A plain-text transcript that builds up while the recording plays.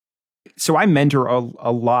So I mentor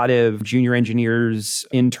a lot of junior engineers,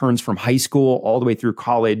 interns from high school all the way through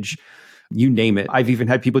college, you name it. I've even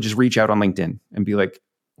had people just reach out on LinkedIn and be like,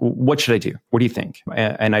 what should I do? What do you think?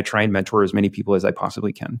 And I try and mentor as many people as I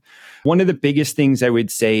possibly can. One of the biggest things I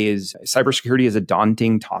would say is cybersecurity is a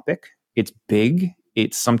daunting topic. It's big.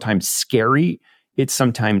 It's sometimes scary. It's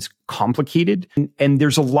sometimes complicated. And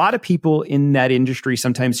there's a lot of people in that industry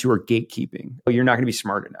sometimes who are gatekeeping. You're not going to be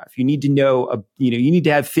smart enough. You need to know, you need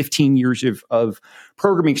to have 15 years of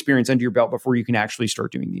programming experience under your belt before you can actually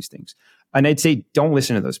start doing these things. And I'd say, don't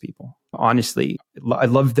listen to those people. Honestly, I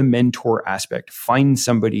love the mentor aspect. Find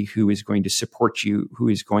somebody who is going to support you, who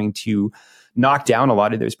is going to knock down a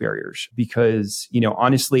lot of those barriers. Because,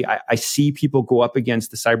 honestly, I see people go up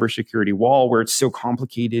against the cybersecurity wall where it's so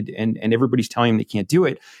complicated and everybody's telling them they can't do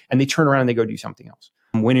it. And they turn around and they go do something else.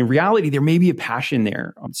 When in reality, there may be a passion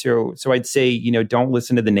there. So I'd say, don't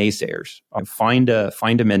listen to the naysayers. Find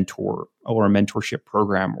a mentor or a mentorship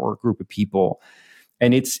program or a group of people.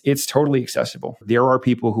 And it's totally accessible. There are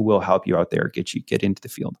people who will help you out there, get into the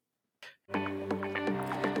field.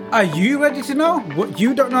 Are you ready to know what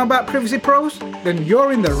you don't know about Privacy Pros? Then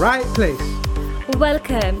you're in the right place.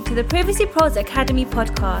 Welcome to the Privacy Pros Academy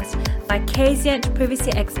podcast by Kazient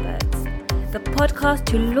Privacy Experts, the podcast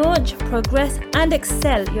to launch, progress, and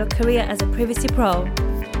excel your career as a privacy pro.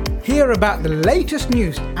 Hear about the latest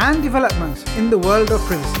news and developments in the world of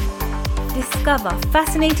privacy. Discover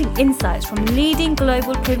fascinating insights from leading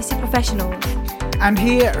global privacy professionals. And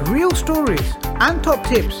hear real stories and top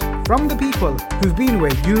tips from the people who've been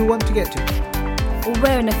where you want to get to.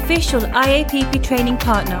 We're an official IAPP training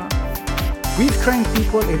partner. We've trained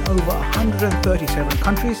people in over 137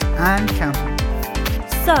 countries and counting.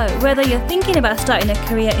 So, whether you're thinking about starting a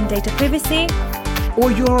career in data privacy,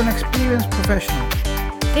 or you're an experienced professional,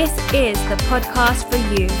 this is the podcast for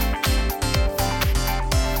you.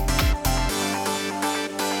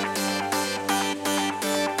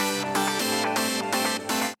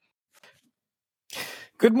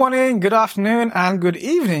 Good morning, good afternoon, and good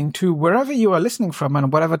evening to wherever you are listening from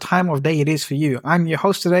and whatever time of day it is for you. I'm your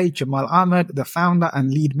host today, Jamal Ahmed, the founder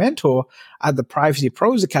and lead mentor at the Privacy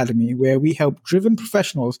Pros Academy, where we help driven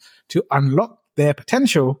professionals to unlock their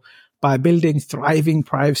potential by building thriving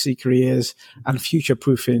privacy careers and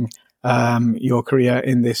future-proofing your career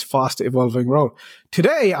in this fast evolving role.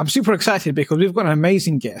 Today, I'm super excited because we've got an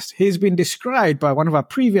amazing guest. He's been described by one of our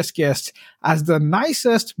previous guests as the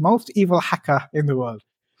nicest, most evil hacker in the world.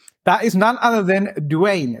 That is none other than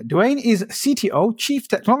Dwayne. Dwayne is CTO, Chief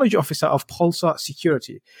Technology Officer of Pulsar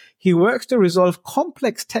Security. He works to resolve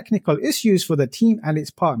complex technical issues for the team and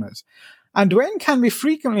its partners. And Dwayne can be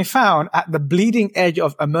frequently found at the bleeding edge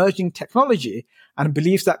of emerging technology and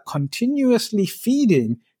believes that continuously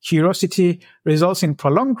feeding curiosity results in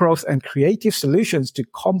prolonged growth and creative solutions to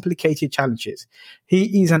complicated challenges.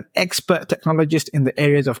 He is an expert technologist in the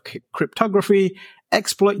areas of cryptography,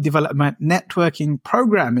 exploit development, networking,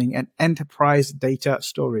 programming, and enterprise data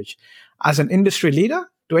storage. As an industry leader,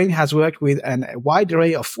 Dwayne has worked with a wide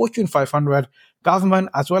array of Fortune 500, government,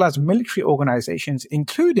 as well as military organizations,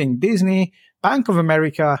 including Disney, Bank of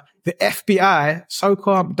America, the FBI,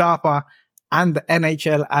 SOCOM, DARPA, and the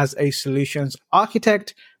NHL as a solutions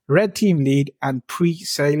architect, red team lead, and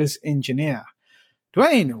pre-sales engineer.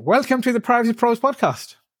 Dwayne, welcome to the Privacy Pros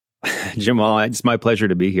podcast. Jamal, it's my pleasure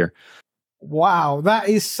to be here. Wow, that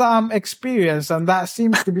is some experience, and that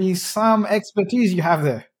seems to be some expertise you have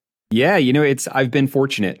there. Yeah, I've been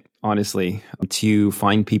fortunate, honestly, to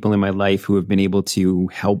find people in my life who have been able to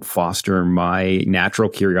help foster my natural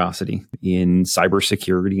curiosity in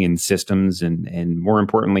cybersecurity and systems, and more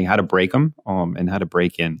importantly, how to break them and how to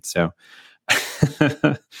break in. So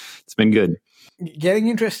it's been good. Getting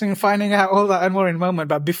interesting and finding out all that and more in a moment.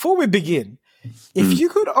 But before we begin, if you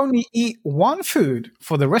could only eat one food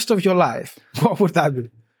for the rest of your life, what would that be?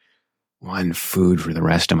 One food for the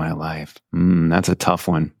rest of my life. That's a tough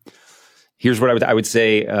one. Here's what I would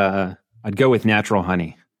say. I'd go with natural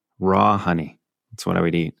honey, raw honey. That's what I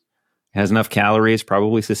would eat. It has enough calories,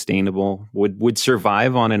 probably sustainable, would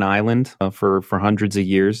survive on an island for hundreds of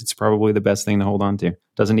years. It's probably the best thing to hold on to.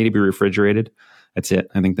 Doesn't need to be refrigerated. That's it.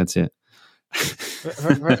 I think that's it.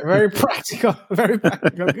 Very practical. Very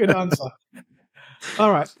practical. Good answer.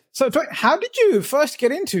 All right. So how did you first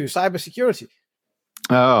get into cybersecurity?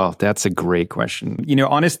 Oh, that's a great question.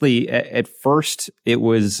 Honestly, at first it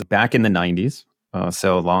was back in the 90s.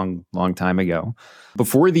 So a long time ago,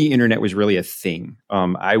 before the internet was really a thing.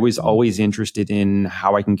 I was always interested in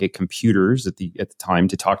how I can get computers at the time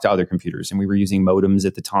to talk to other computers. And we were using modems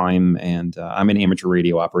at the time. And I'm an amateur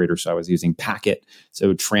radio operator, so I was using packet.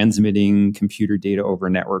 So transmitting computer data over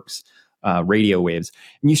networks. radio waves.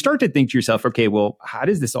 And you start to think to yourself, okay, well, how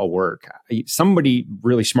does this all work? Somebody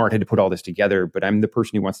really smart had to put all this together, but I'm the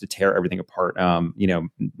person who wants to tear everything apart.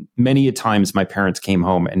 Many a times my parents came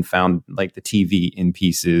home and found like the TV in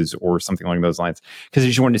pieces or something along those lines because they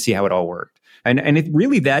just wanted to see how it all worked. And it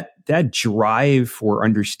really that drive for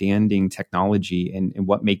understanding technology and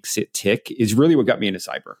what makes it tick is really what got me into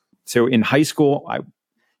cyber. So in high school,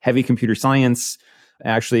 heavy computer science.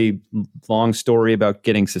 Actually, long story about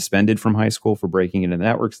getting suspended from high school for breaking into the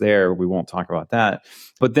networks there. We won't talk about that.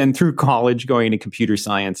 But then through college, going into computer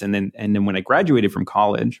science. And then when I graduated from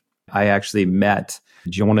college, I actually met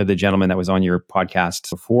one of the gentlemen that was on your podcast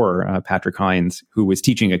before, Patrick Hines, who was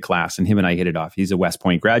teaching a class, and him and I hit it off. He's a West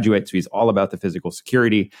Point graduate, so he's all about the physical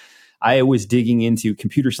security. I was digging into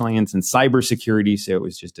computer science and cybersecurity, so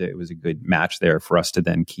it was a good match there for us to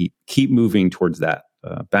then keep moving towards that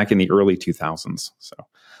back in the early 2000s. So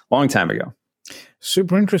long time ago.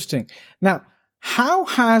 Super interesting. Now, how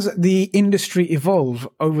has the industry evolved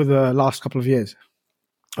over the last couple of years?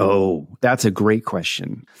 Oh, that's a great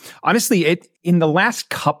question. Honestly, in the last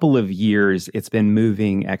couple of years, it's been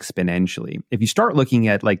moving exponentially. If you start looking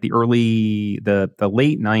at like the late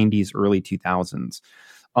 90s, early 2000s,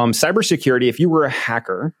 cybersecurity, if you were a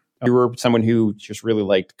hacker, you were someone who just really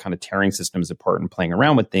liked kind of tearing systems apart and playing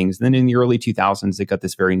around with things. Then in the early 2000s, it got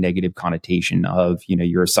this very negative connotation of,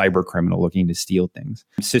 you're a cyber criminal looking to steal things.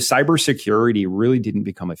 So cybersecurity really didn't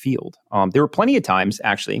become a field. There were plenty of times,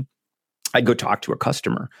 actually, I'd go talk to a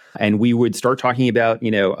customer and we would start talking about,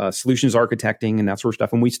 solutions architecting and that sort of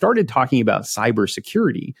stuff. And we started talking about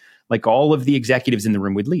cybersecurity, like all of the executives in the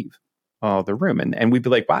room would leave the room. And we'd be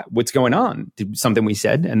like, wow, what's going on? Did something we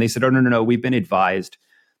said? And they said, oh, no. We've been advised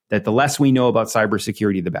that the less we know about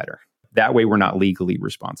cybersecurity, the better. That way we're not legally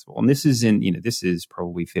responsible. And this is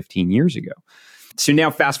probably 15 years ago. So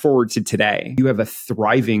now fast forward to today, you have a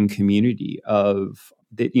thriving community of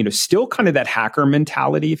that, still kind of that hacker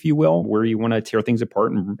mentality, if you will, where you want to tear things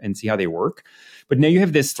apart and see how they work. But now you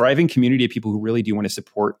have this thriving community of people who really do want to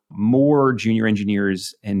support more junior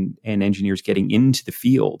engineers and engineers getting into the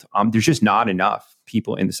field. There's just not enough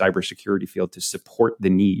people in the cybersecurity field to support the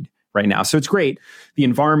need right now. So it's great. The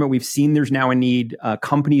environment, we've seen there's now a need.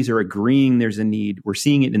 Companies are agreeing there's a need. We're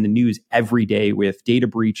seeing it in the news every day with data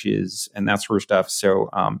breaches and that sort of stuff. So,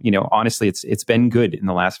 honestly, it's been good in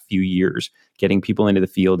the last few years, getting people into the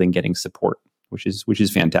field and getting support, which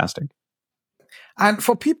is fantastic. And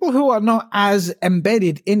for people who are not as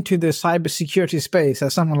embedded into the cybersecurity space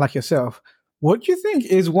as someone like yourself, what do you think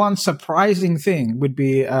is one surprising thing would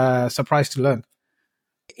be a surprise to learn?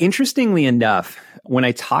 Interestingly enough, when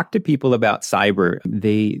I talk to people about cyber,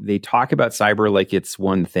 they talk about cyber like it's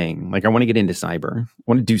one thing. Like, I want to get into cyber. I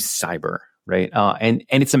want to do cyber, right? And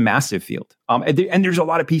it's a massive field. And there's a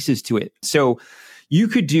lot of pieces to it. So you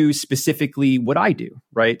could do specifically what I do,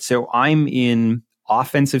 right? So I'm in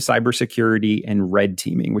offensive cybersecurity and red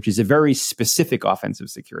teaming, which is a very specific offensive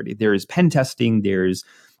security. There's pen testing, there's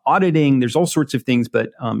auditing, there's all sorts of things.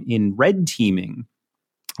 But in red teaming,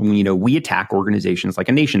 we attack organizations like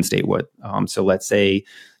a nation state would. So let's say,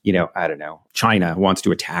 China wants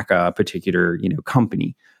to attack a particular,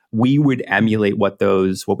 company. We would emulate what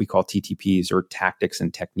we call TTPs, or tactics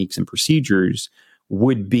and techniques and procedures,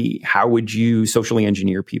 would be. How would you socially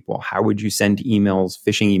engineer people? How would you send emails,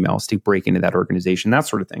 phishing emails to break into that organization, that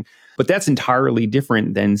sort of thing. But that's entirely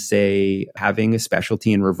different than, say, having a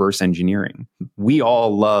specialty in reverse engineering. We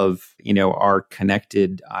all love, our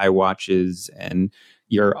connected iWatches and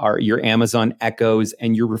your Amazon Echoes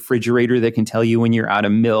and your refrigerator that can tell you when you're out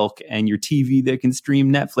of milk and your TV that can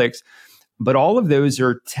stream Netflix. But all of those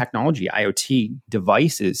are technology, IoT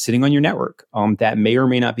devices sitting on your network that may or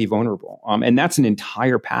may not be vulnerable. And that's an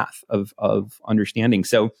entire path of understanding.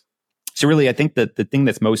 So really, I think that the thing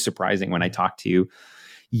that's most surprising when I talk to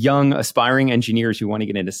young aspiring engineers who want to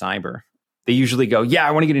get into cyber, they usually go, yeah,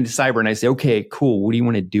 I want to get into cyber. And I say, okay, cool. What do you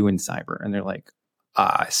want to do in cyber? And they're like,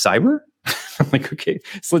 cyber? I'm like, okay,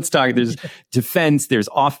 so let's talk. There's defense, there's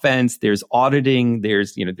offense, there's auditing,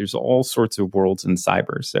 there's all sorts of worlds in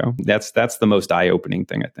cyber. So that's the most eye-opening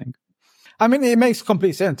thing, I think. I mean, it makes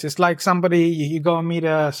complete sense. It's like somebody, you go and meet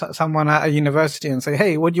someone at a university and say,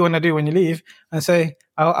 hey, what do you want to do when you leave? And say,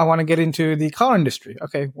 I want to get into the car industry.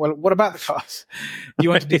 Okay, well, what about the cars? Do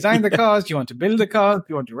you want to design the cars? Do you want to build the cars? Do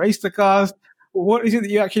you want to race the cars? What is it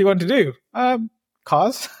that you actually want to do?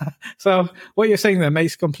 Cars. So what you're saying there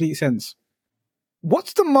makes complete sense.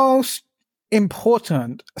 What's the most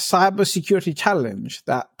important cybersecurity challenge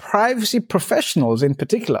that privacy professionals in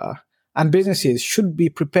particular and businesses should be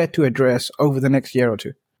prepared to address over the next year or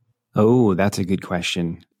two? Oh, that's a good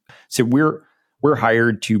question. So we're we're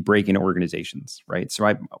hired to break into organizations, right?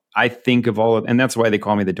 So I think of and that's why they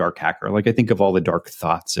call me the dark hacker. Like I think of all the dark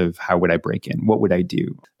thoughts of how would I break in? What would I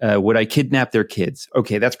do? Would I kidnap their kids?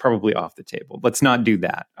 Okay, that's probably off the table. Let's not do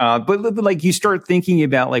that. But like you start thinking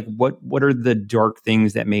about like what are the dark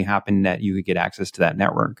things that may happen that you could get access to that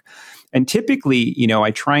network? And typically,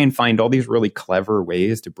 I try and find all these really clever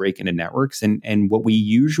ways to break into networks. And what we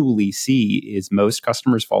usually see is most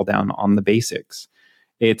customers fall down on the basics.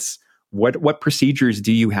 It's what procedures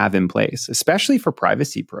do you have in place, especially for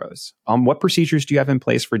privacy pros? What procedures do you have in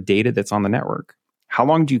place for data that's on the network? How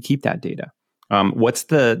long do you keep that data? What's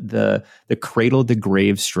the cradle to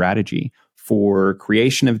grave strategy for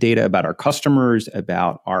creation of data about our customers,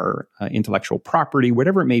 about our intellectual property,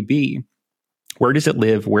 whatever it may be? Where does it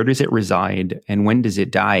live? Where does it reside? And when does it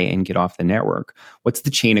die and get off the network? What's the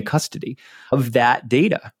chain of custody of that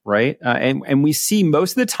data, right? And we see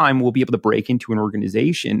most of the time we'll be able to break into an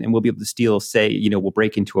organization and we'll be able to steal, say, we'll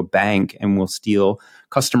break into a bank and we'll steal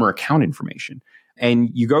customer account information. And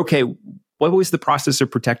you go, okay, what was the process of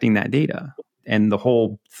protecting that data? And the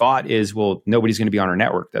whole thought is, well, nobody's going to be on our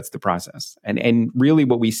network. That's the process. And really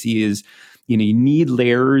what we see is, you need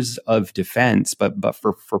layers of defense, but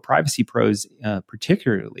for privacy pros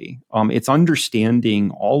particularly, it's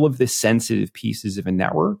understanding all of the sensitive pieces of a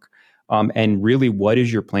network, and really what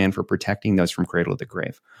is your plan for protecting those from cradle to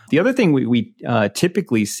grave. The other thing we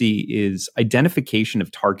typically see is identification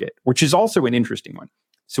of target, which is also an interesting one.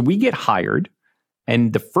 So we get hired,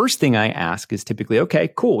 and the first thing I ask is typically, okay,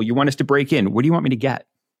 cool, you want us to break in. What do you want me to get?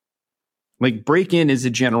 Like break in is a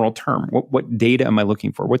general term. What data am I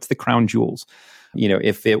looking for? What's the crown jewels?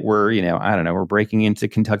 If it were, I don't know, we're breaking into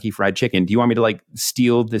Kentucky Fried Chicken. Do you want me to like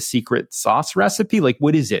steal the secret sauce recipe? Like,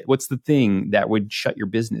 what is it? What's the thing that would shut your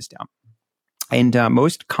business down? And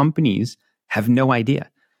most companies have no idea.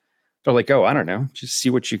 They're like, oh, I don't know, just see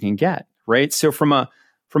what you can get, right? So from a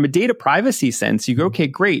data privacy sense, you go, okay,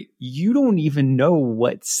 great. You don't even know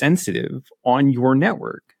what's sensitive on your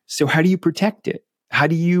network. So how do you protect it? How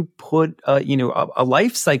do you put a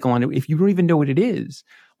life cycle on it if you don't even know what it is?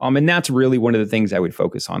 And that's really one of the things I would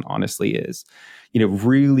focus on, honestly, is,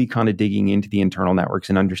 really kind of digging into the internal networks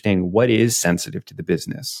and understanding what is sensitive to the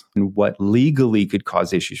business and what legally could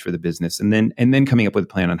cause issues for the business. And then coming up with a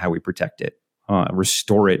plan on how we protect it,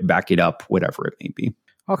 restore it, back it up, whatever it may be.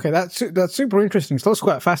 Okay, that's super interesting. So that's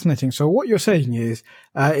quite fascinating. So what you're saying is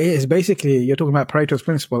basically, you're talking about Pareto's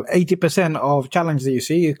principle. 80% of challenge that you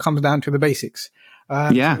see, it comes down to the basics. So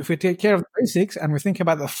if we take care of the basics and we think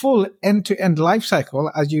about the full end-to-end life cycle,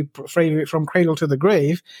 as you frame it from cradle to the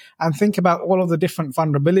grave, and think about all of the different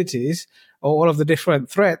vulnerabilities or all of the different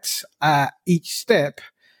threats at each step,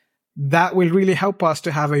 that will really help us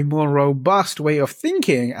to have a more robust way of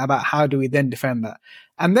thinking about how do we then defend that.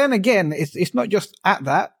 And then again, it's not just at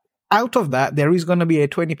that. Out of that, there is going to be a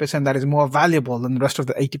 20% that is more valuable than the rest of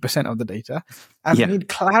the 80% of the data. And we need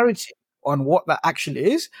clarity on what that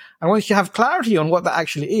actually is. And once you have clarity on what that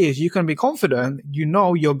actually is, you can be confident,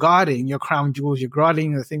 you're guarding your crown jewels, you're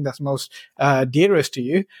guarding the thing that's most dearest to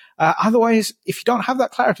you. Otherwise, if you don't have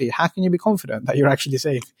that clarity, how can you be confident that you're actually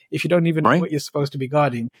safe if you don't even know what you're supposed to be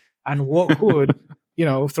guarding and what could,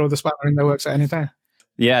 throw the spanner in the works at any time?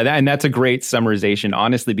 Yeah, and that's a great summarization,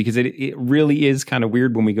 honestly, because it really is kind of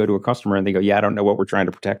weird when we go to a customer and they go, yeah, I don't know what we're trying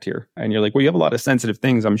to protect here. And you're like, well, you have a lot of sensitive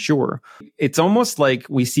things, I'm sure. It's almost like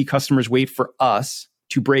we see customers wait for us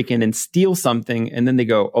to break in and steal something. And then they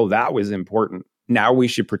go, oh, that was important. Now we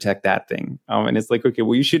should protect that thing. And it's like, okay,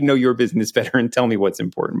 well, you should know your business better and tell me what's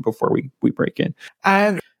important before we break in.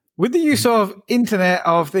 And with the use of Internet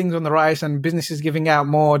of Things on the rise and businesses giving out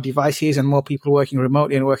more devices and more people working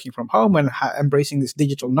remotely and working from home and embracing this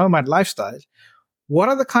digital nomad lifestyle, what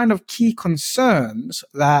are the kind of key concerns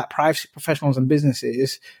that privacy professionals and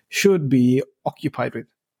businesses should be occupied with?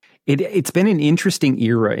 It's been an interesting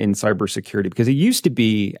era in cybersecurity because it used to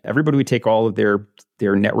be everybody would take all of their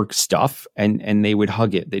network stuff and they would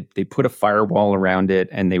hug it. They put a firewall around it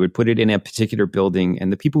and they would put it in a particular building,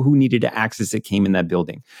 and the people who needed to access it came in that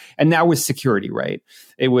building. And that was security, right?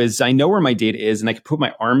 It was, I know where my data is and I can put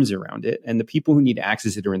my arms around it, and the people who need to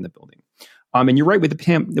access it are in the building. And you're right, with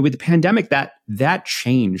the pandemic, that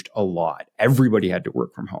changed a lot. Everybody had to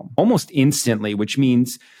work from home almost instantly, which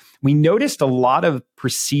means we noticed a lot of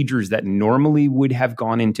procedures that normally would have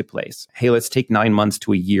gone into place. Hey, let's take 9 months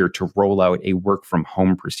to a year to roll out a work from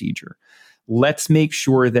home procedure. let's make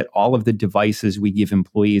sure that all of the devices we give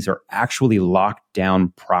employees are actually locked down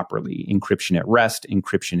properly. Encryption at rest,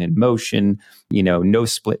 encryption in motion, no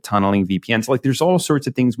split tunneling VPNs. Like there's all sorts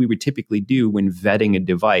of things we would typically do when vetting a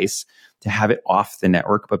device to have it off the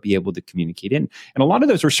network, but be able to communicate in. And a lot of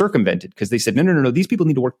those were circumvented because they said, no, these people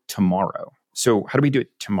need to work tomorrow. So how do we do it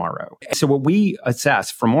tomorrow? So what we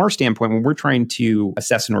assess from our standpoint, when we're trying to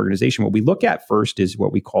assess an organization, what we look at first is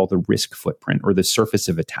what we call the risk footprint or the surface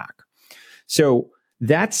of attack. So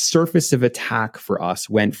that surface of attack for us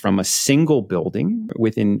went from a single building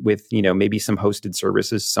with maybe some hosted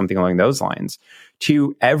services, something along those lines,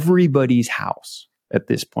 to everybody's house at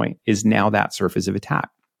this point is now that surface of attack.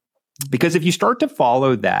 Because if you start to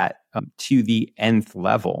follow that to the nth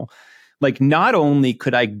level, like not only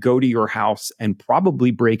could I go to your house and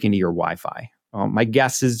probably break into your Wi-Fi, my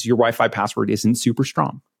guess is your Wi-Fi password isn't super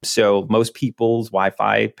strong. So most people's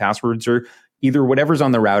Wi-Fi passwords are either whatever's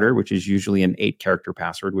on the router, which is usually an 8-character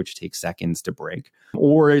password, which takes seconds to break,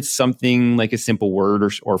 or it's something like a simple word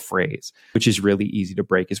or phrase, which is really easy to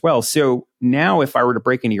break as well. So now if I were to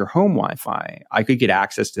break into your home Wi-Fi, I could get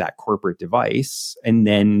access to that corporate device and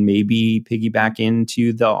then maybe piggyback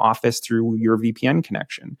into the office through your VPN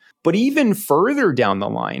connection. But even further down the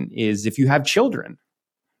line is if you have children,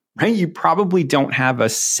 right? You probably don't have a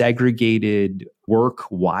segregated work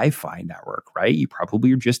Wi-Fi network, right? You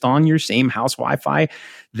probably are just on your same house Wi-Fi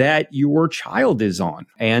that your child is on.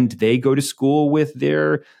 And they go to school with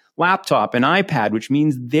their laptop and iPad, which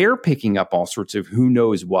means they're picking up all sorts of who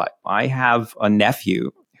knows what. I have a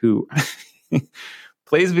nephew who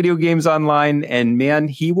plays video games online, and man,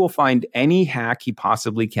 he will find any hack he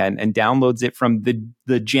possibly can and downloads it from the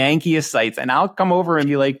jankiest sites. And I'll come over and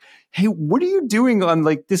be like, hey, what are you doing on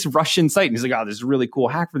like this Russian site? And he's like, oh, this is a really cool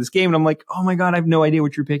hack for this game. And I'm like, oh my God, I have no idea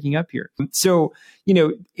what you're picking up here. So,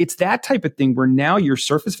 it's that type of thing where now your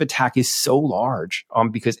surface of attack is so large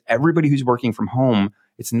because everybody who's working from home,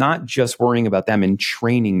 it's not just worrying about them and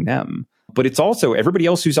training them, but it's also everybody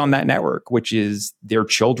else who's on that network, which is their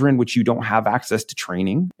children, which you don't have access to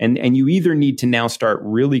training. And you either need to now start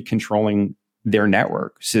really controlling their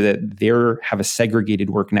network so that they have a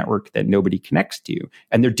segregated work network that nobody connects to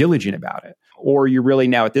and they're diligent about it. Or you're really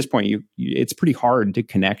now at this point, it's pretty hard to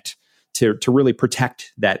connect to really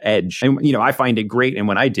protect that edge. And, I find it great. And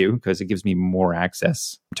when I do, because it gives me more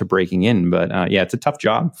access to breaking in. But it's a tough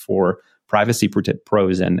job for privacy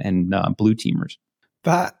pros and blue teamers.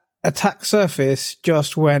 That attack surface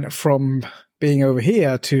just went from being over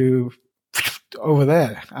here to over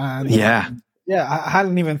there. And, yeah, I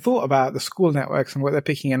hadn't even thought about the school networks and what they're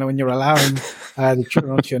picking in when you're allowing the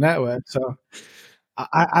children onto your network. So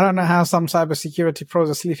I don't know how some cybersecurity pros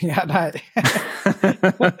are sleeping at night.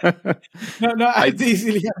 no, it's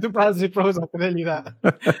easily the privacy pros, I can tell you that.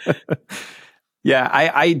 Yeah,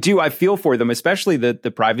 I do. I feel for them, especially the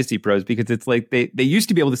privacy pros, because it's like they used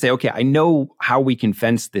to be able to say, okay, I know how we can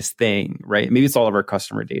fence this thing, right? Maybe it's all of our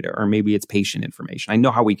customer data, or maybe it's patient information. I know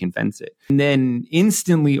how we can fence it. And then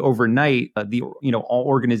instantly overnight, all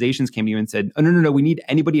organizations came to you and said, oh, no, we need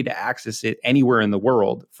anybody to access it anywhere in the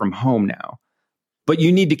world from home now. But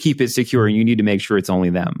you need to keep it secure and you need to make sure it's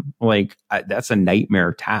only them. Like that's a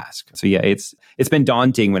nightmare task. So yeah, it's been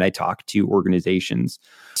daunting when I talk to organizations,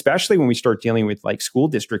 especially when we start dealing with like school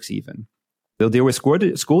districts even. They'll deal with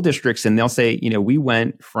school districts and they'll say, we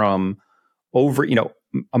went from over,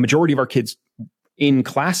 a majority of our kids in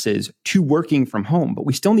classes to working from home, but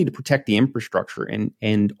we still need to protect the infrastructure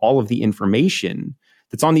and all of the information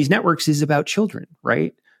that's on these networks is about children,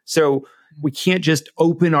 right? So we can't just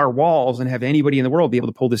open our walls and have anybody in the world be able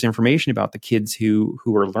to pull this information about the kids who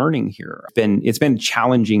are learning here. It's been a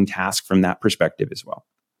challenging task from that perspective as well.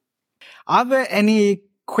 Are there any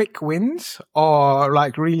quick wins or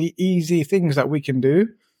like really easy things that we can do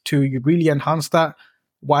to really enhance that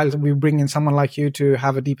while we bring in someone like you to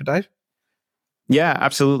have a deeper dive? Yeah,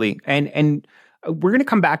 absolutely. And we're going to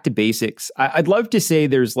come back to basics. I'd love to say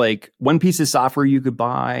there's like one piece of software you could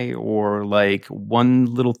buy or like one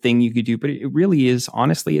little thing you could do, but it really is,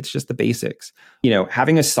 honestly, it's just the basics.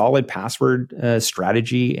 Having a solid password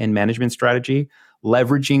strategy and management strategy,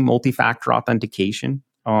 leveraging multi-factor authentication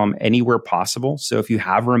anywhere possible. So if you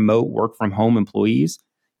have remote work from home employees,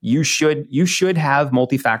 you should have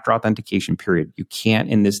multi-factor authentication, period. You can't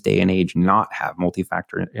in this day and age not have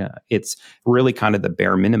multi-factor. It's really kind of the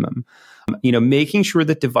bare minimum. Making sure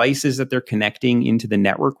that devices that they're connecting into the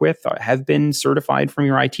network with have been certified from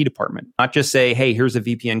your IT department. Not just say, hey, here's a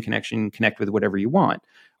VPN connection, connect with whatever you want.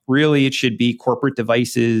 Really, it should be corporate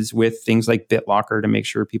devices with things like BitLocker to make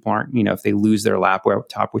sure people aren't, if they lose their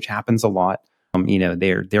laptop, which happens a lot,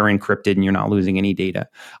 They're encrypted and you're not losing any data.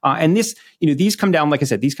 And these come down, like I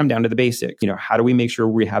said, these come down to the basic. How do we make sure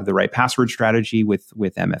we have the right password strategy with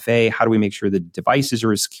MFA? How do we make sure the devices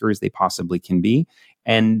are as secure as they possibly can be?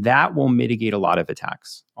 And that will mitigate a lot of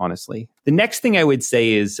attacks, honestly. The next thing I would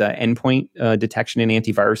say is endpoint detection and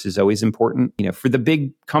antivirus is always important. For the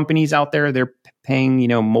big companies out there, they're paying,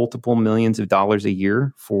 multiple millions of dollars a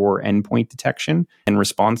year for endpoint detection and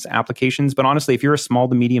response applications. But honestly, if you're a small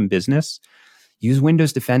to medium business, use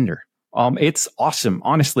Windows Defender. It's awesome.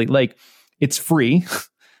 Honestly, it's free,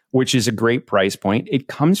 which is a great price point. It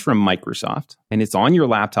comes from Microsoft and it's on your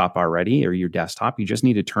laptop already or your desktop. You just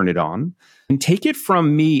need to turn it on. And take it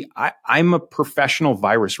from me, I'm a professional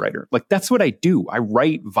virus writer. That's what I do. I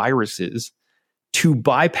write viruses to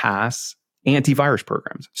bypass antivirus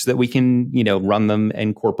programs so that we can, run them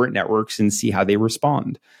in corporate networks and see how they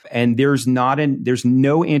respond. And there's no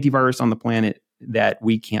antivirus on the planet that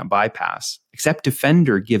we can't bypass, except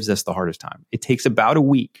Defender gives us the hardest time. It takes about a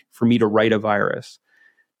week for me to write a virus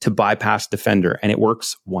to bypass Defender, and it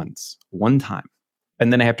works one time.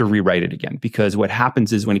 And then I have to rewrite it again, because what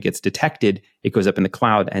happens is when it gets detected, it goes up in the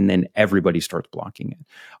cloud and then everybody starts blocking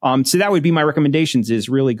it. So that would be my recommendations, is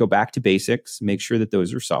really go back to basics, make sure that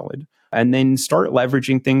those are solid, and then start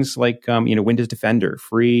leveraging things like, Windows Defender,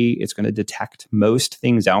 free. It's going to detect most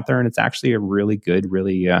things out there. And it's actually a really good,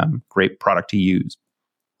 really great product to use.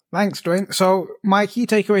 Thanks, Dwayne. So my key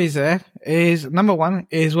takeaways there is, number one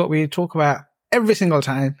is what we talk about every single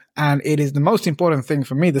time. And it is the most important thing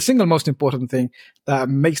for me. The single most important thing that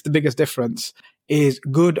makes the biggest difference is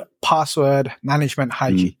good password management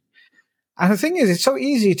hygiene. And the thing is, it's so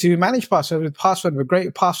easy to manage password with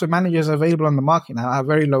great password managers available on the market now at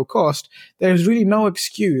very low cost. There's really no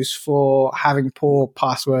excuse for having poor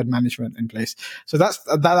password management in place. So that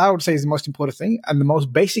I would say is the most important thing and the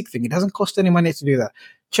most basic thing. It doesn't cost any money to do that.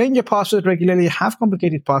 Change your password regularly, have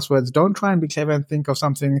complicated passwords. Don't try and be clever and think of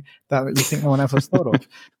something that you think no one else has thought of.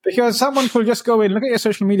 Because someone could just go in, look at your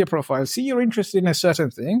social media profile, see you're interested in a certain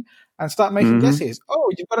thing, and start making guesses. Oh,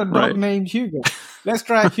 you've got a dog named Hugo. Let's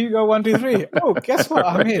try Hugo 123. Oh, guess what?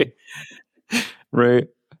 I'm in. Right.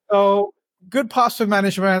 So good password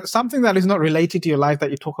management, something that is not related to your life that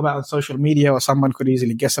you talk about on social media or someone could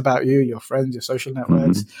easily guess about you, your friends, your social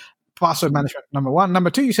networks. Password management, number one. Number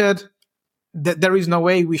two, you said that there is no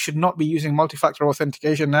way we should not be using multi-factor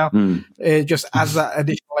authentication now. It just adds that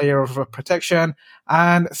additional layer of protection.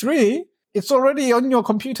 And three, it's already on your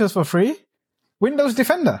computers for free. Windows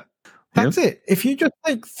Defender. That's it. If you just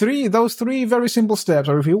take those three very simple steps,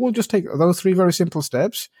 or if you will just take those three very simple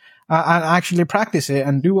steps and actually practice it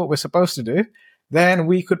and do what we're supposed to do, then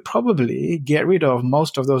we could probably get rid of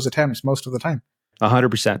most of those attempts most of the time.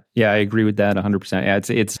 100%. Yeah, I agree with that 100%.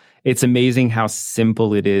 Yeah, it's amazing how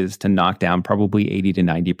simple it is to knock down probably 80 to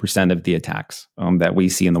 90% of the attacks that we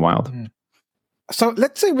see in the wild. So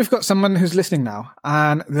let's say we've got someone who's listening now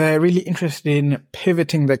and they're really interested in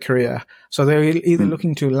pivoting their career. So they're either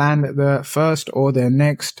looking to land the first or their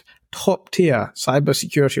next top tier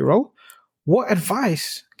cybersecurity role. What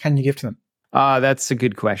advice can you give to them? That's a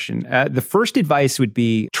good question. The first advice would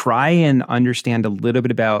be try and understand a little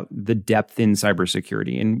bit about the depth in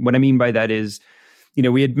cybersecurity. And what I mean by that is,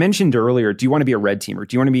 we had mentioned earlier, do you want to be a red teamer?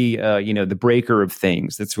 Do you want to be, the breaker of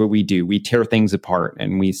things? That's what we do. We tear things apart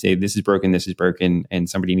and we say, this is broken, and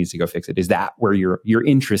somebody needs to go fix it. Is that where your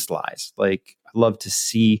interest lies? I love to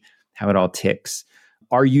see how it all ticks.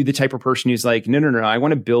 Are you the type of person who's like, no, I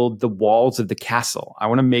want to build the walls of the castle. I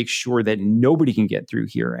want to make sure that nobody can get through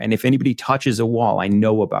here. And if anybody touches a wall, I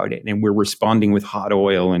know about it. And we're responding with hot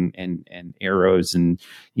oil and arrows and,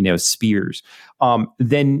 spears.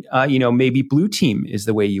 Then maybe blue team is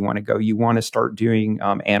the way you want to go. You want to start doing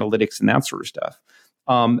analytics and that sort of stuff.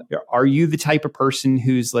 Are you the type of person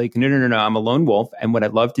who's like, no, I'm a lone wolf. And what I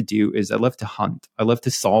love to do is I love to hunt. I love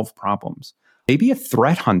to solve problems. Maybe a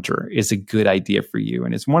threat hunter is a good idea for you.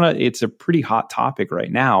 And it's a pretty hot topic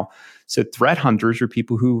right now. So threat hunters are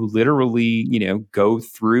people who literally, go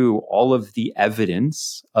through all of the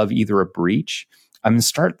evidence of either a breach and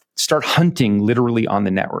start hunting literally on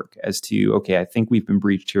the network as to, okay, I think we've been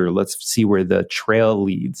breached here. Let's see where the trail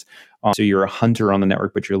leads. So you're a hunter on the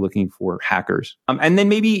network, but you're looking for hackers. And then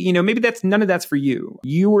maybe that's none of that's for you.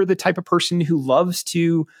 You are the type of person who loves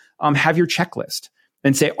to have your checklist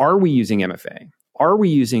and say, are we using MFA? Are we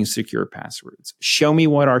using secure passwords? Show me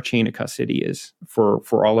what our chain of custody is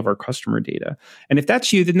for all of our customer data. And if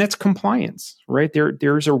that's you, then that's compliance, right?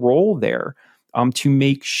 There's a role there to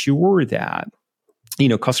make sure that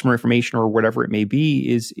customer information or whatever it may be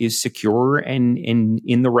is secure and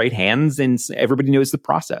in the right hands, and everybody knows the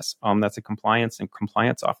process. That's a compliance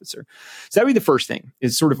officer. So that would be the first thing,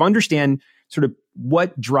 is sort of understand sort of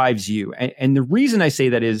what drives you. And the reason I say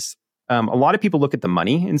that is a lot of people look at the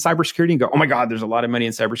money in cybersecurity and go, oh my God, there's a lot of money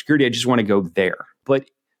in cybersecurity. I just want to go there. But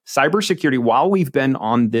cybersecurity, while we've been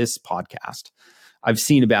on this podcast, I've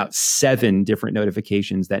seen about 7 different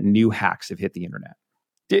notifications that new hacks have hit the internet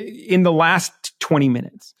in the last 20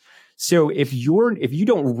 minutes. So if you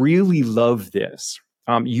don't really love this,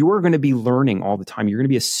 you are going to be learning all the time. You're going to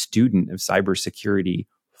be a student of cybersecurity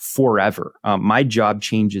forever. My job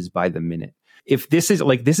changes by the minute. If this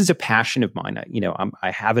is a passion of mine,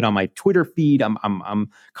 I have it on my Twitter feed. I'm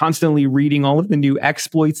constantly reading all of the new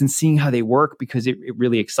exploits and seeing how they work because it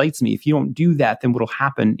really excites me. If you don't do that, then what'll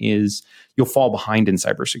happen is you'll fall behind in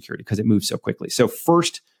cybersecurity because it moves so quickly. So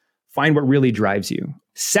first, find what really drives you.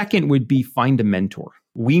 Second would be find a mentor.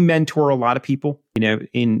 We mentor a lot of people,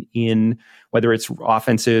 in whether it's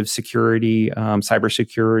offensive security,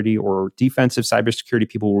 cybersecurity, or defensive cybersecurity.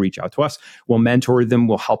 People will reach out to us. We'll mentor them.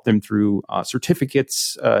 We'll help them through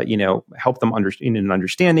certificates. Help them in an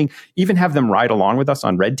understanding. Even have them ride along with us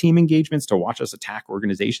on red team engagements to watch us attack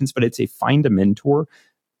organizations. But it's a find a mentor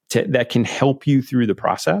that can help you through the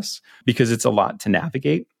process because it's a lot to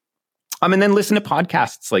navigate. And then listen to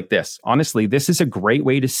podcasts like this. Honestly, this is a great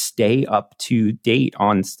way to stay up to date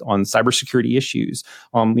on cybersecurity issues.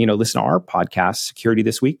 Listen to our podcast,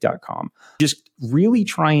 securitysthisweek.com. Just really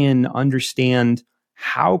try and understand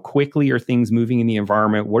how quickly are things moving in the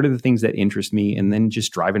environment? What are the things that interest me? And then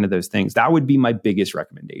just drive into those things. That would be my biggest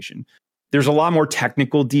recommendation. There's a lot more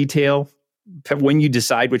technical detail when you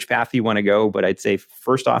decide which path you want to go. But I'd say,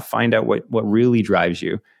 first off, find out what really drives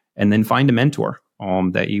you, and then find a mentor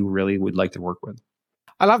that you really would like to work with.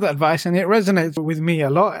 I love that advice, and it resonates with me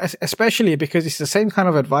a lot, especially because it's the same kind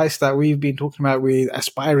of advice that we've been talking about with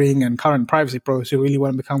aspiring and current privacy pros who really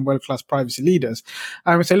want to become world-class privacy leaders.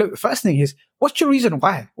 I would say, look, the first thing is, what's your reason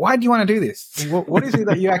why? Why do you want to do this? What is it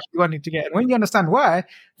that you actually wanted to get? And when you understand why,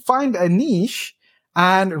 find a niche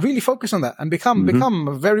and really focus on that and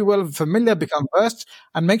become very well familiar, become versed,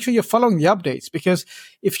 and make sure you're following the updates. Because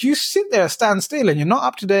if you sit there, stand still, and you're not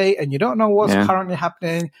up to date and you don't know what's currently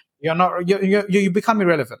happening, you become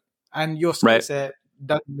irrelevant, and your skill set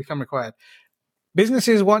doesn't become required.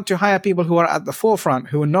 Businesses want to hire people who are at the forefront,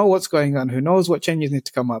 who know what's going on, who knows what changes need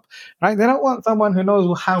to come up, right? They don't want someone who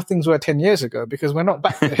knows how things were 10 years ago, because we're not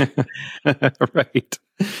back there. Right.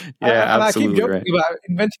 Yeah, and absolutely. I keep joking about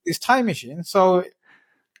inventing this time machine. So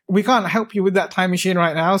we can't help you with that time machine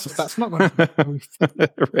right now. So that's not going to happen.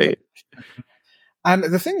 Right. And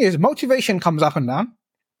the thing is, motivation comes up and down.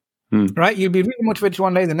 Right? You'll be really motivated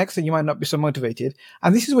one day, the next day you might not be so motivated.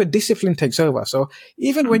 And this is where discipline takes over. So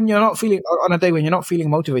even when you're not feeling, on a day when you're not feeling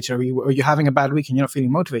motivated, or you're having a bad week and you're not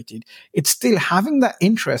feeling motivated, it's still having that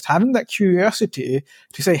interest, having that curiosity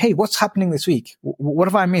to say, hey, what's happening this week? What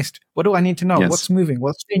have I missed? What do I need to know? Yes. What's moving?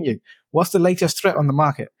 What's changing? What's the latest threat on the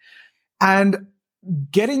market? And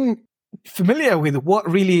getting familiar with what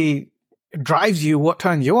really drives you, what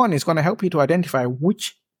turns you on, is going to help you to identify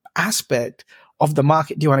which aspect of the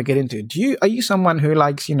market do you want to get into. Are you someone who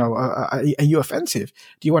likes, are you offensive?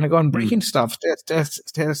 Do you want to go and break into stuff,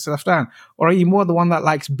 tear stuff down? Or are you more the one that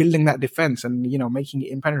likes building that defense and, making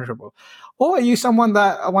it impenetrable? Or are you someone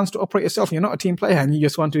that wants to operate yourself? You're not a team player and you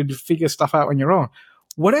just want to figure stuff out on your own.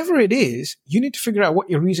 Whatever it is, you need to figure out what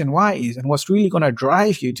your reason why is and what's really going to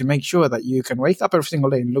drive you to make sure that you can wake up every single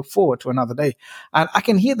day and look forward to another day. And I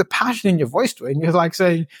can hear the passion in your voice, Dwayne. You're like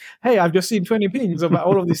saying, hey, I've just seen 20 pings about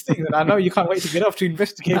all of these things, and I know you can't wait to get up to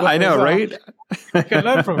investigate. I know, right? You can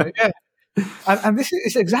learn from it, yeah. And this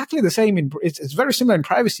is exactly the same. It's very similar in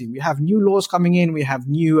privacy. We have new laws coming in. We have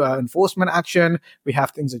new enforcement action. We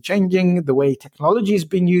have things are changing. The way technology is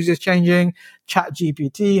being used is changing.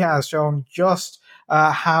 ChatGPT has shown just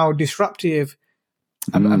how disruptive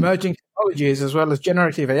emerging technology is, as well as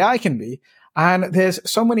generative AI can be. And there's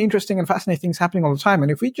so many interesting and fascinating things happening all the time. And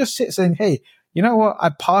if we just sit saying, hey, you know what? I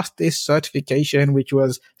passed this certification, which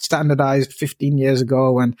was standardized 15 years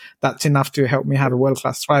ago, and that's enough to help me have a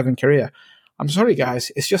world-class thriving career. I'm sorry,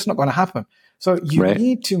 guys. It's just not going to happen. So you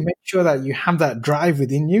need to make sure that you have that drive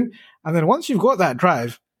within you. And then once you've got that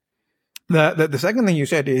drive, the second thing you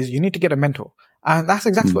said is you need to get a mentor. And that's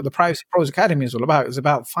exactly what the Privacy Pros Academy is all about. It's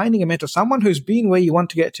about finding a mentor, someone who's been where you want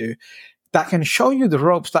to get to, that can show you the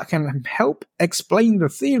ropes, that can help explain the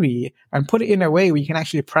theory and put it in a way where you can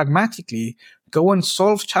actually pragmatically go and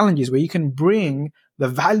solve challenges, where you can bring the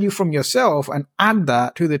value from yourself and add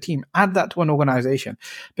that to the team, add that to an organization.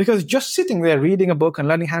 Because just sitting there reading a book and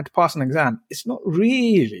learning how to pass an exam, it's not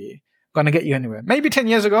really going to get you anywhere. Maybe 10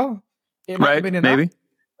 years ago, it might have been enough. Maybe.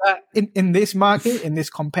 In this market, in this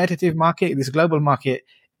competitive market, in this global market,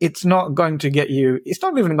 it's not going to get you, it's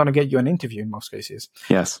not even going to get you an interview in most cases.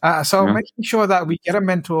 Yes. So making sure that we get a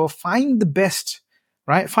mentor, find the best,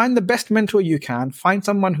 right? Find the best mentor you can, find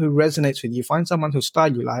someone who resonates with you, find someone whose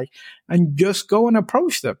style you like, and just go and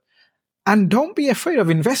approach them. And don't be afraid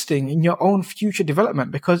of investing in your own future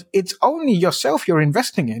development, because it's only yourself you're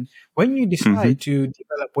investing in when you decide to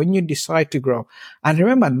develop, when you decide to grow. And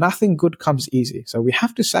remember, nothing good comes easy. So we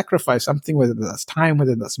have to sacrifice something, whether that's time,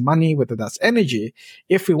 whether that's money, whether that's energy,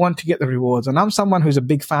 if we want to get the rewards. And I'm someone who's a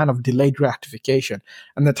big fan of delayed gratification.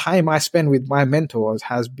 And the time I spend with my mentors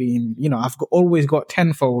has been, I've always got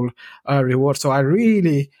tenfold reward. So I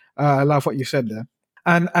really love what you said there.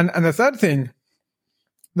 And the third thing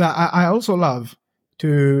that I also love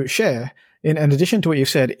to share, in addition to what you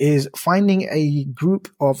said, is finding a group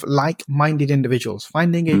of like-minded individuals,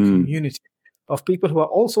 finding a community of people who are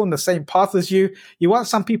also on the same path as you. You want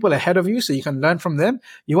some people ahead of you so you can learn from them.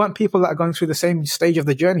 You want people that are going through the same stage of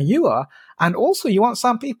the journey you are. And also you want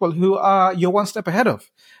some people who are you're one step ahead of.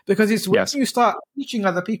 Because it's when you start teaching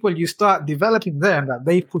other people, you start developing them, that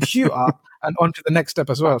they push you up and onto the next step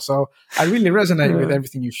as well. So I really resonate with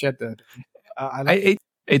everything you shared there.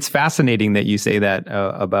 It's fascinating that you say that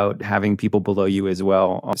about having people below you as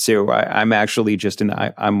well. So I'm actually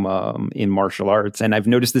I'm in martial arts, and I've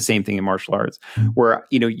noticed the same thing in martial arts, where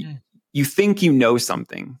you think you know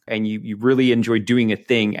something and you really enjoy doing a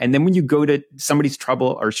thing, and then when you go to somebody's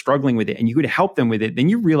trouble or struggling with it, and you go to help them with it, then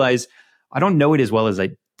you realize I don't know it as well as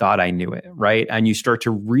I thought I knew it, right? And you start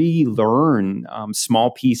to relearn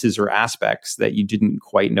small pieces or aspects that you didn't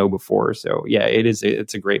quite know before. So yeah,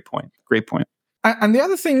 it's a great point. Great point. And the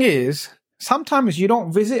other thing is, sometimes you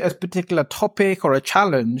don't visit a particular topic or a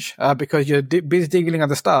challenge because you're busy dealing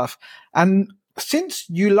other stuff. And since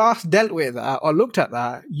you last dealt with that or looked at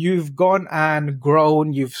that, you've gone and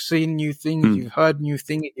grown, you've seen new things, you've heard new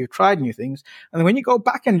things, you've tried new things. And when you go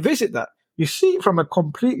back and visit that, you see it from a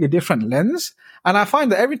completely different lens. And I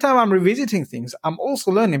find that every time I'm revisiting things, I'm also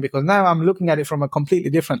learning, because now I'm looking at it from a completely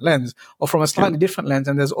different lens or from a slightly different lens.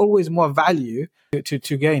 And there's always more value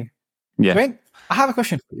to gain. Yeah. Dwayne, I have a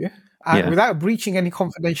question for you. Without breaching any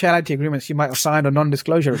confidentiality agreements you might have signed or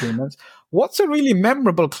non-disclosure agreements, what's a really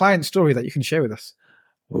memorable client story that you can share with us?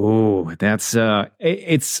 Oh, that's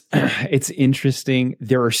it's interesting.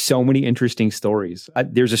 There are so many interesting stories.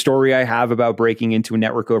 There's a story I have about breaking into a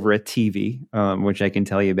network over a TV, which I can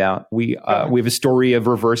tell you about. We have a story of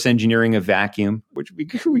reverse engineering a vacuum, which we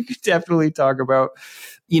could definitely talk about.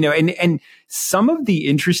 And some of the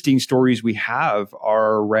interesting stories we have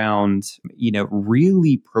are around,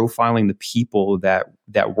 really profiling the people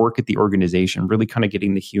that work at the organization, really kind of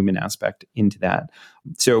getting the human aspect into that.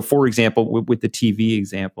 So, for example, with the TV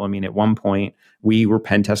example, at one point we were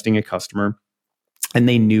pen testing a customer, and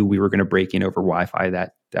they knew we were going to break in over Wi-Fi.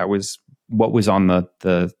 That was what was on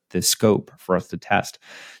the scope for us to test.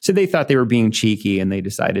 So they thought they were being cheeky, and they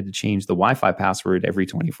decided to change the Wi-Fi password every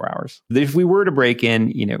 24 hours. If we were to break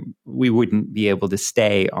in, we wouldn't be able to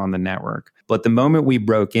stay on the network. But the moment we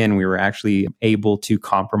broke in, we were actually able to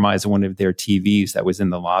compromise one of their TVs that was in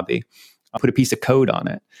the lobby, put a piece of code on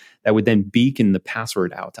it that would then beacon the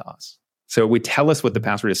password out to us. So it would tell us what the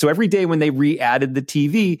password is. So every day when they re-added the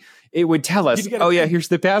TV, it would tell us, oh yeah, here's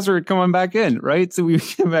the password, come on back in, right? So we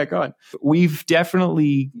would get back on. We've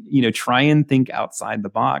definitely, try and think outside the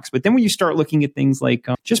box. But then when you start looking at things like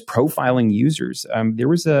just profiling users, there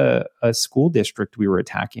was a school district we were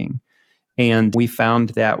attacking. And we found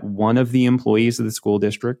that one of the employees of the school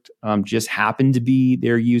district just happened to be,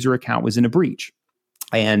 their user account was in a breach.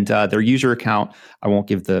 And their user account, I won't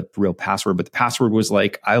give the real password, but the password was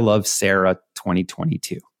like, I love Sarah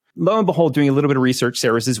 2022. Lo and behold, doing a little bit of research,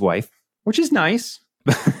 Sarah's his wife, which is nice.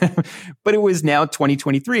 But it was now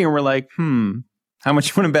 2023. And we're like, how much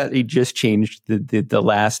you want to bet he just changed the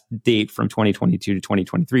last date from 2022 to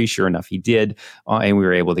 2023? Sure enough, he did. And we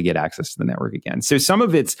were able to get access to the network again. So some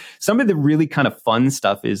of the really kind of fun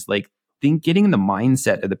stuff is like, getting in the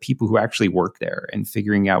mindset of the people who actually work there and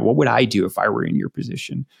figuring out, what would I do if I were in your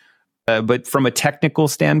position? But from a technical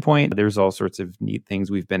standpoint, there's all sorts of neat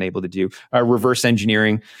things we've been able to do. Reverse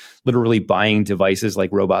engineering, literally buying devices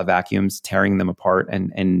like robot vacuums, tearing them apart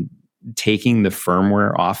and taking the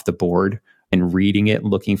firmware off the board and reading it,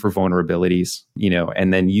 looking for vulnerabilities,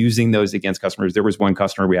 and then using those against customers. There was one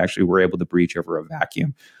customer we actually were able to breach over a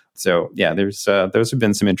vacuum. So yeah, those have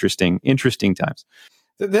been some interesting times.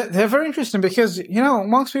 They're very interesting because,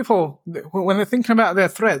 most people, when they're thinking about their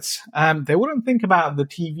threats, they wouldn't think about the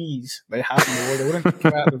TVs they have in the world. They wouldn't think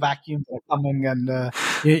about the vacuums that are coming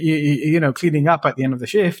and, cleaning up at the end of the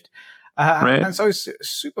shift. Right. And so it's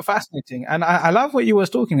super fascinating. And I love what you were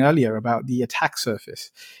talking earlier about the attack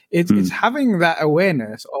surface. It's having that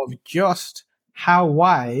awareness of just how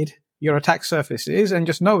wide your attack surface is and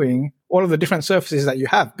just knowing all of the different surfaces that you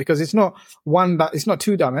have, because it's not it's not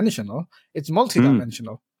two-dimensional, it's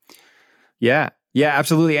multi-dimensional. Yeah. Yeah,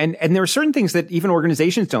 absolutely. And there are certain things that even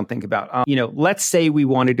organizations don't think about. Let's say we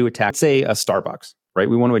wanted to attack, say, a Starbucks, right?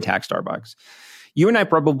 We want to attack Starbucks. You and I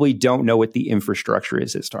probably don't know what the infrastructure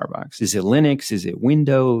is at Starbucks. Is it Linux? Is it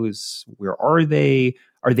Windows? Where are they?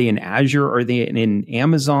 Are they in Azure? Are they in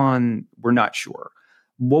Amazon? We're not sure.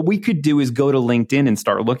 What we could do is go to LinkedIn and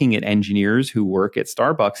start looking at engineers who work at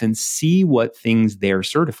Starbucks and see what things they're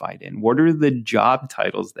certified in. What are the job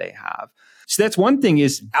titles they have? So that's one thing,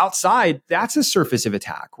 is outside, that's a surface of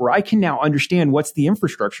attack where I can now understand what's the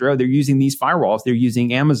infrastructure. Oh, they're using these firewalls. They're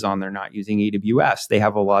using Amazon. They're not using AWS. They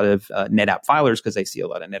have a lot of NetApp filers because I see a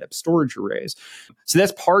lot of NetApp storage arrays. So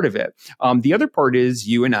that's part of it. The other part is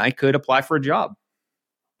you and I could apply for a job.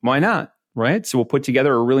 Why not? Right? So we'll put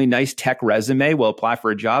together a really nice tech resume. We'll apply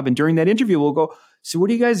for a job. And during that interview, we'll go, so what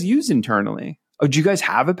do you guys use internally? Oh, do you guys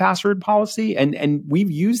have a password policy? And we've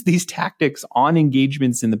used these tactics on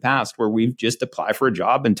engagements in the past where we've just applied for a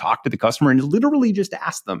job and talked to the customer and literally just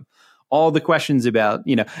asked them all the questions about,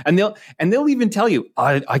 and they'll even tell you,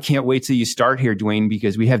 I can't wait till you start here, Dwayne,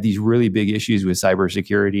 because we have these really big issues with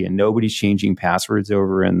cybersecurity and nobody's changing passwords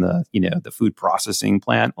over in the food processing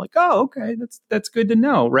plant. Like, oh, okay, that's good to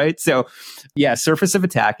know, right? So yeah, surface of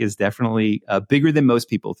attack is definitely bigger than most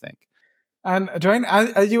people think. And Dwayne,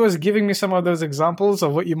 as you was giving me some of those examples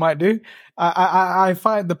of what you might do, I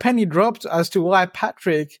find the penny dropped as to why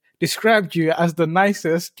Patrick described you as the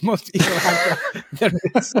nicest, most evil hacker there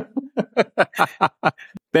is.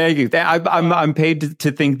 Thank you. I'm paid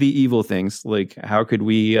to think the evil things. Like, how could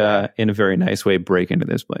we, in a very nice way, break into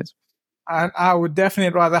this place? And I would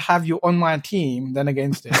definitely rather have you on my team than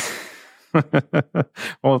against it.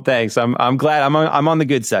 Well, thanks. I'm glad I'm on the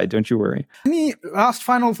good side. Don't you worry. Any last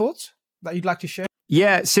final thoughts that you'd like to share?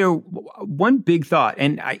 Yeah. So one big thought,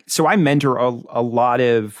 and I mentor a lot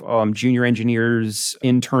of junior engineers,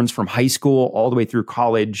 interns from high school all the way through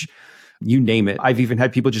college, you name it. I've even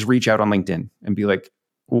had people just reach out on LinkedIn and be like,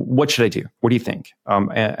 what should I do? What do you think?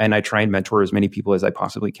 And I try and mentor as many people as I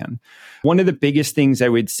possibly can. One of the biggest things I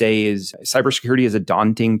would say is cybersecurity is a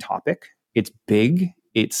daunting topic. It's big.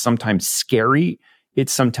 It's sometimes scary.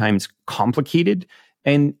 It's sometimes complicated.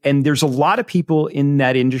 And there's a lot of people in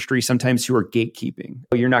that industry sometimes who are gatekeeping.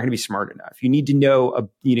 You're not going to be smart enough. You need to know,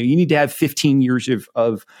 you need to have 15 years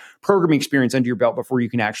of programming experience under your belt before you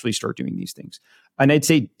can actually start doing these things. And I'd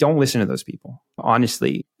say, don't listen to those people.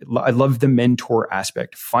 Honestly, I love the mentor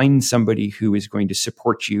aspect. Find somebody who is going to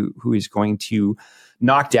support you, who is going to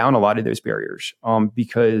knock down a lot of those barriers.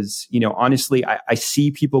 Because, honestly, I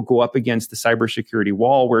see people go up against the cybersecurity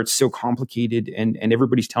wall where it's so complicated and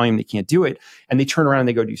everybody's telling them they can't do it. And they turn around and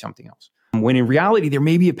they go do something else. When in reality, there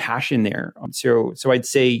may be a passion there. So I'd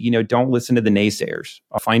say, don't listen to the naysayers.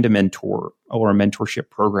 Find a mentor or a mentorship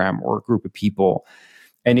program or a group of people.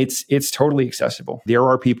 And it's totally accessible. There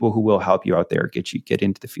are people who will help you out there, get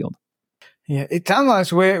into the field. Yeah, it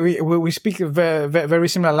sounds like we speak a very, very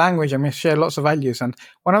similar language and we share lots of values. And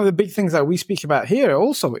one of the big things that we speak about here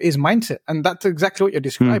also is mindset. And that's exactly what you're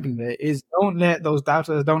describing there, is don't let those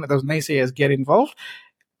doubters, don't let those naysayers get involved.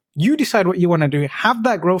 You decide what you want to do. Have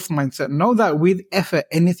that growth mindset. Know that with effort,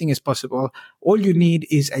 anything is possible. All you need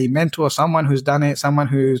is a mentor, someone who's done it, someone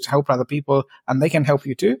who's helped other people, and they can help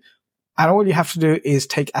you too. And all you have to do is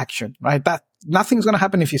take action, right? That nothing's going to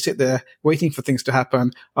happen if you sit there waiting for things to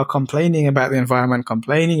happen or complaining about the environment,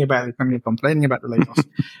 complaining about the economy, complaining about the layoffs.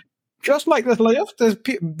 Just like there's layoffs,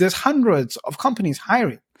 there's hundreds of companies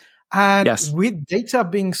hiring. And with data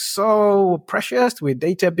being so precious, with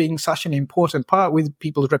data being such an important part, with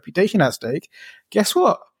people's reputation at stake, guess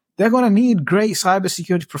what? They're going to need great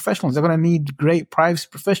cybersecurity professionals. They're going to need great privacy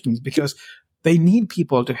professionals because they need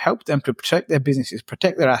people to help them to protect their businesses,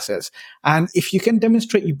 protect their assets. And if you can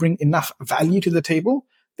demonstrate you bring enough value to the table,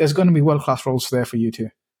 there's going to be world-class roles there for you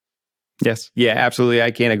too. Yes. Yeah, absolutely.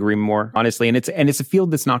 I can't agree more, honestly. And it's a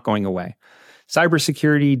field that's not going away.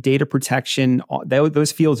 Cybersecurity, data protection,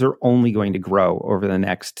 those fields are only going to grow over the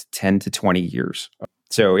next 10 to 20 years.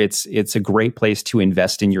 So it's a great place to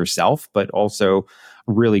invest in yourself, but also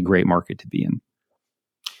a really great market to be in.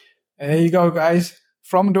 There you go, guys.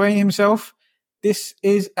 From Dwayne himself, this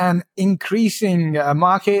is an increasing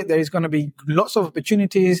market. There is going to be lots of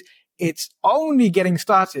opportunities. It's only getting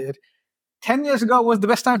started. 10 years ago was the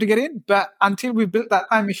best time to get in, but until we built that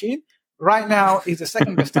time machine, right now is the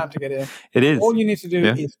second best time to get in. It is. All you need to do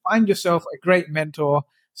is find yourself a great mentor.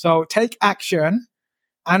 So take action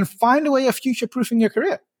and find a way of future-proofing your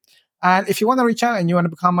career. And if you want to reach out and you want to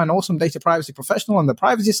become an awesome data privacy professional on the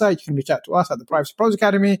privacy side, you can reach out to us at the Privacy Pros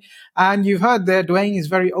Academy. And you've heard there, Dwayne is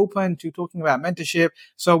very open to talking about mentorship.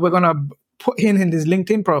 So we're going to put him in his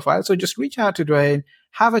LinkedIn profile. So just reach out to Dwayne,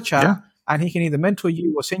 have a chat, and he can either mentor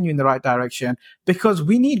you or send you in the right direction, because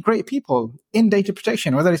we need great people in data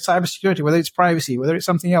protection, whether it's cybersecurity, whether it's privacy, whether it's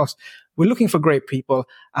something else. We're looking for great people,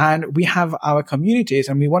 and we have our communities,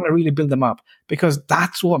 and we want to really build them up, because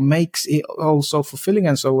that's what makes it all so fulfilling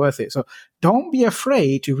and so worth it. So don't be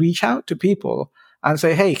afraid to reach out to people and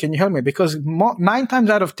say, hey, can you help me? Because 9 times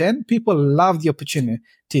out of 10, people love the opportunity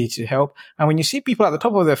to help. And when you see people at the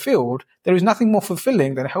top of their field, there is nothing more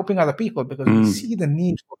fulfilling than helping other people, because we see the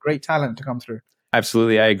need for great talent to come through.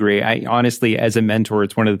 Absolutely. I agree. I honestly, as a mentor,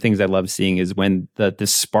 it's one of the things I love seeing is when the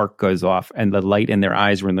spark goes off and the light in their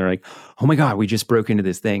eyes when they're like, oh my God, we just broke into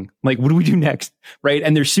this thing. Like, what do we do next? Right.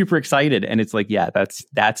 And they're super excited. And it's like, yeah,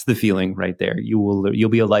 that's the feeling right there. You'll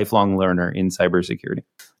be a lifelong learner in cybersecurity.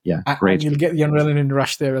 Yeah. Great. And you'll get the adrenaline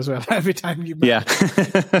rush there as well every time you. Yeah.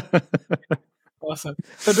 Awesome.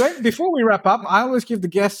 So Dwayne, before we wrap up, I always give the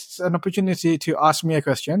guests an opportunity to ask me a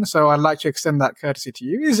question. So I'd like to extend that courtesy to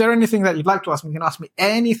you. Is there anything that you'd like to ask me? You can ask me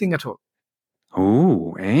anything at all.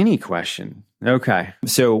 Oh, any question. Okay.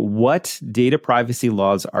 So what data privacy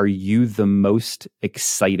laws are you the most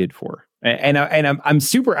excited for? And I'm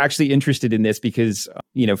super actually interested in this because,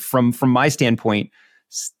 from my standpoint,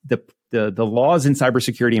 the laws in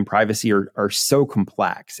cybersecurity and privacy are so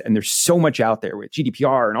complex, and there's so much out there with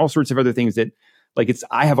GDPR and all sorts of other things that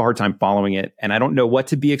I have a hard time following it, and I don't know what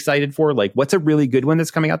to be excited for. Like, what's a really good one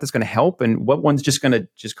that's coming out that's going to help, and what one's just going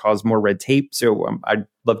to cause more red tape? So I'd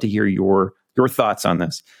love to hear your thoughts on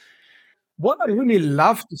this. What I really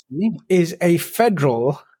love to see is a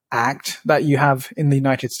federal act that you have in the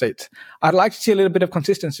United States. I'd like to see a little bit of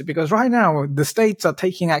consistency, because right now the states are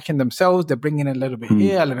taking action themselves. They're bringing a little bit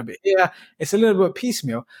here, a little bit here. It's a little bit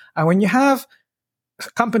piecemeal. And when you have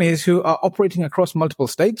companies who are operating across multiple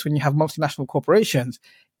states, when you have multinational corporations,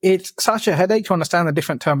 it's such a headache to understand the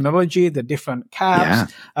different terminology, the different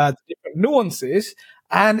caps, the different nuances.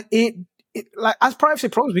 And it like, as privacy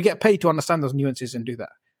pros, we get paid to understand those nuances and do that.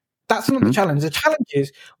 That's not the challenge. The challenge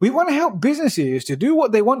is we want to help businesses to do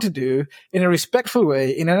what they want to do in a respectful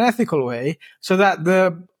way, in an ethical way, so that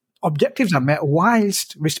the objectives are met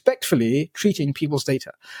whilst respectfully treating people's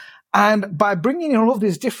data. And by bringing in all of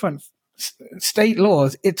these different state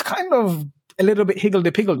laws, it's kind of a little bit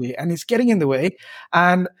higgledy-piggledy, and it's getting in the way.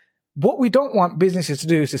 And what we don't want businesses to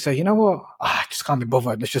do is to say, you know what, I just can't be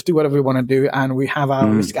bothered. Let's just do whatever we want to do, and we have our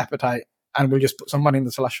risk appetite, and we'll just put some money in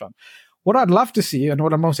the slush fund. What I'd love to see, and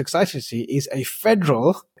what I'm most excited to see, is a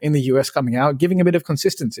federal in the US coming out, giving a bit of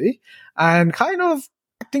consistency and kind of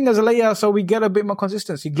acting as a layer so we get a bit more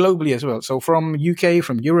consistency globally as well. So from UK,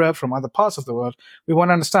 from Europe, from other parts of the world, we want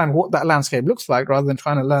to understand what that landscape looks like rather than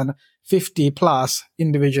trying to learn 50 plus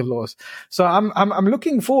individual laws. So I'm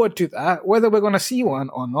looking forward to that. Whether we're going to see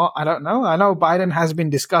one or not, I don't know. I know Biden has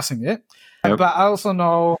been discussing it, but I also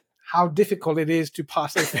know how difficult it is to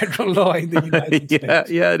pass a federal law in the United States.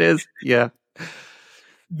 Yeah, it is. Yeah.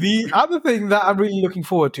 The other thing that I'm really looking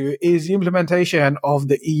forward to is the implementation of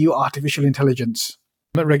the EU artificial intelligence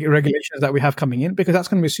regulations that we have coming in, because that's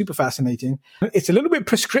going to be super fascinating. It's a little bit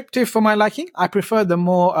prescriptive for my liking. I prefer the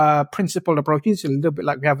more principled approaches, a little bit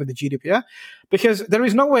like we have with the GDPR, because there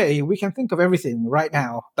is no way we can think of everything right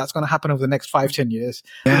now that's going to happen over the next 5-10 years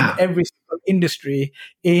in every single industry,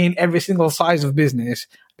 in every single size of business.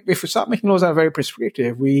 If we start making laws that are very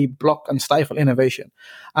prescriptive, we block and stifle innovation.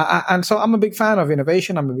 And so I'm a big fan of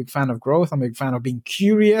innovation. I'm a big fan of growth. I'm a big fan of being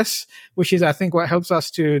curious, which is, I think, what helps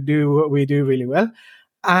us to do what we do really well.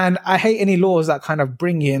 And I hate any laws that kind of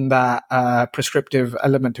bring in that prescriptive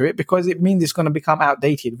element to it, because it means it's going to become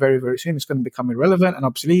outdated very, very soon. It's going to become irrelevant and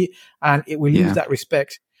obsolete, and it will lose that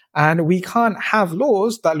respect. And we can't have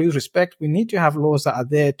laws that lose respect. We need to have laws that are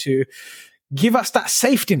there to give us that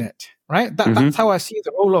safety net, right? That's how I see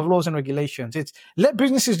the role of laws and regulations. It's let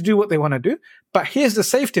businesses do what they want to do, but here's the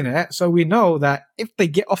safety net. So we know that if they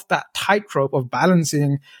get off that tightrope of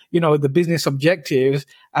balancing, the business objectives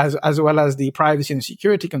as well as the privacy and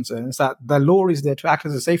security concerns, that the law is there to act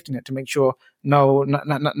as a safety net to make sure no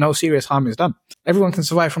serious harm is done. Everyone can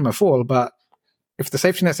survive from a fall, but if the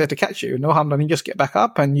safety net's there to catch you, no harm done, you just get back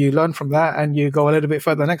up and you learn from that and you go a little bit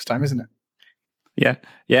further next time, isn't it? Yeah,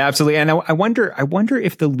 absolutely. And I wonder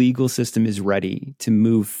if the legal system is ready to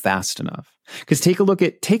move fast enough. Because take a look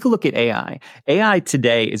at AI. AI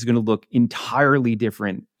today is going to look entirely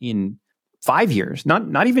different in 5 years,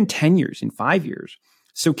 not even 10 years, in 5 years.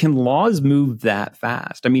 So can laws move that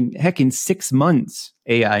fast? I mean, heck, in 6 months,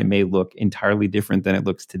 AI may look entirely different than it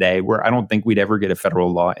looks today, where I don't think we'd ever get a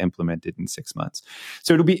federal law implemented in 6 months.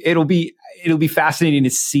 So it'll be fascinating to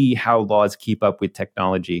see how laws keep up with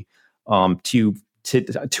technology. To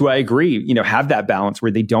I agree, have that balance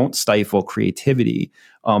where they don't stifle creativity,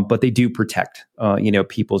 but they do protect,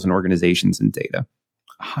 people's and organizations and data.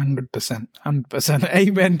 100%.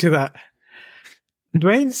 Amen to that.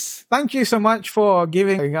 Dwayne, thank you so much for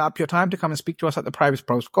giving up your time to come and speak to us at the Privacy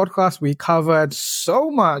Pros podcast. We covered so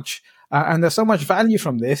much, and there's so much value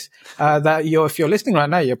from this that if you're listening right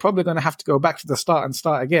now, you're probably going to have to go back to the start and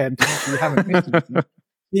start again if you haven't missed it.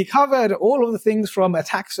 We covered all of the things from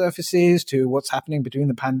attack surfaces to what's happening between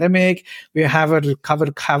the pandemic. We have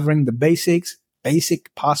covering the basic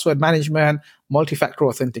password management, multi-factor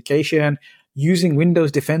authentication, using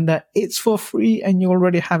Windows Defender. It's for free and you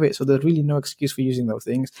already have it. So there's really no excuse for using those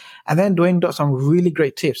things. And then Dwayne got some really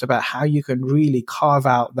great tips about how you can really carve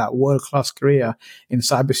out that world-class career in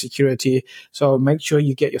cybersecurity. So make sure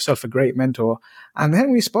you get yourself a great mentor. And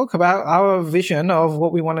then we spoke about our vision of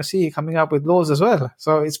what we want to see coming up with laws as well.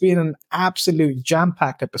 So it's been an absolute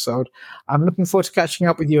jam-packed episode. I'm looking forward to catching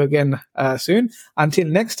up with you again soon. Until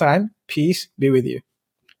next time, peace be with you.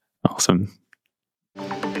 Awesome.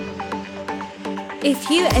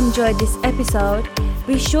 If you enjoyed this episode,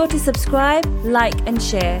 be sure to subscribe, like, and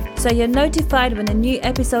share so you're notified when a new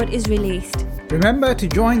episode is released. Remember to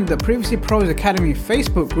join the Privacy Pros Academy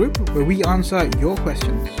Facebook group where we answer your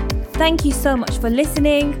questions. Thank you so much for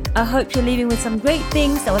listening. I hope you're leaving with some great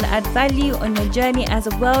things that will add value on your journey as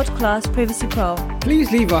a world-class Privacy Pro. Please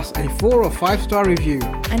leave us a 4 or 5-star review.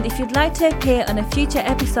 And if you'd like to appear on a future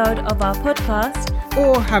episode of our podcast,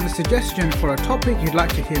 or have a suggestion for a topic you'd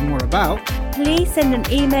like to hear more about, please send an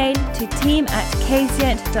email to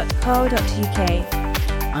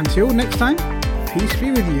team@kzient.co.uk. Until next time, peace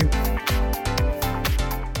be with you.